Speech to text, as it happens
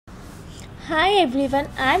Hi everyone,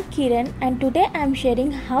 I'm Kiran and today I'm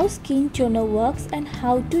sharing how skin toner works and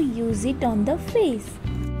how to use it on the face.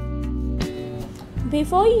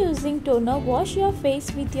 Before using toner, wash your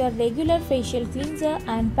face with your regular facial cleanser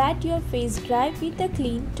and pat your face dry with a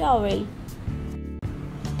clean towel.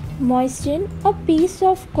 Moisten a piece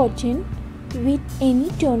of cotton with any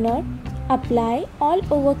toner. Apply all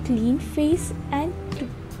over clean face and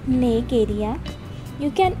neck area.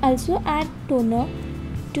 You can also add toner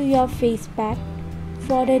to your face pack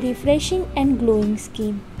for a refreshing and glowing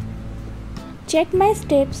skin. Check my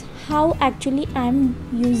steps how actually I am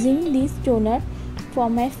using this toner for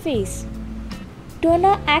my face.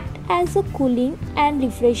 Toner acts as a cooling and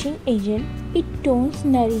refreshing agent. It tones,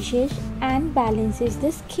 nourishes and balances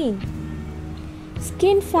the skin.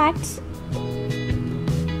 Skin facts: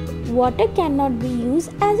 water cannot be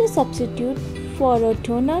used as a substitute for a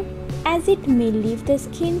toner as it may leave the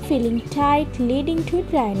skin feeling tight, leading to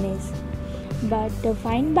dryness. But the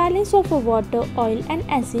fine balance of water, oil and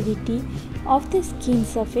acidity of the skin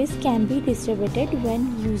surface can be distributed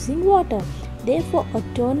when using water. Therefore, a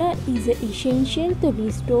toner is essential to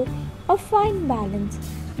restore a fine balance.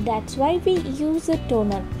 That's why we use a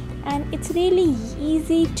toner, and it's really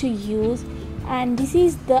easy to use, and this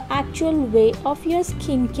is the actual way of your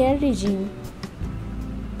skincare regime.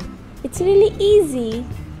 It's really easy.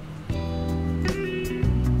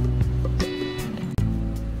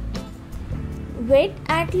 Wait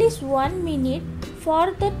at least 1 minute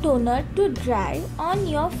for the toner to dry on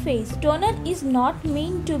your face. Toner is not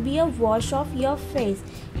meant to be a wash of your face.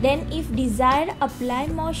 Then if desired, apply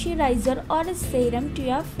moisturizer or a serum to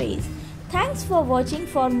your face. Thanks for watching.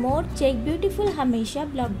 For more, check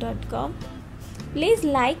BeautifulhameshaBlog.com. Please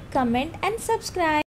like, comment and subscribe.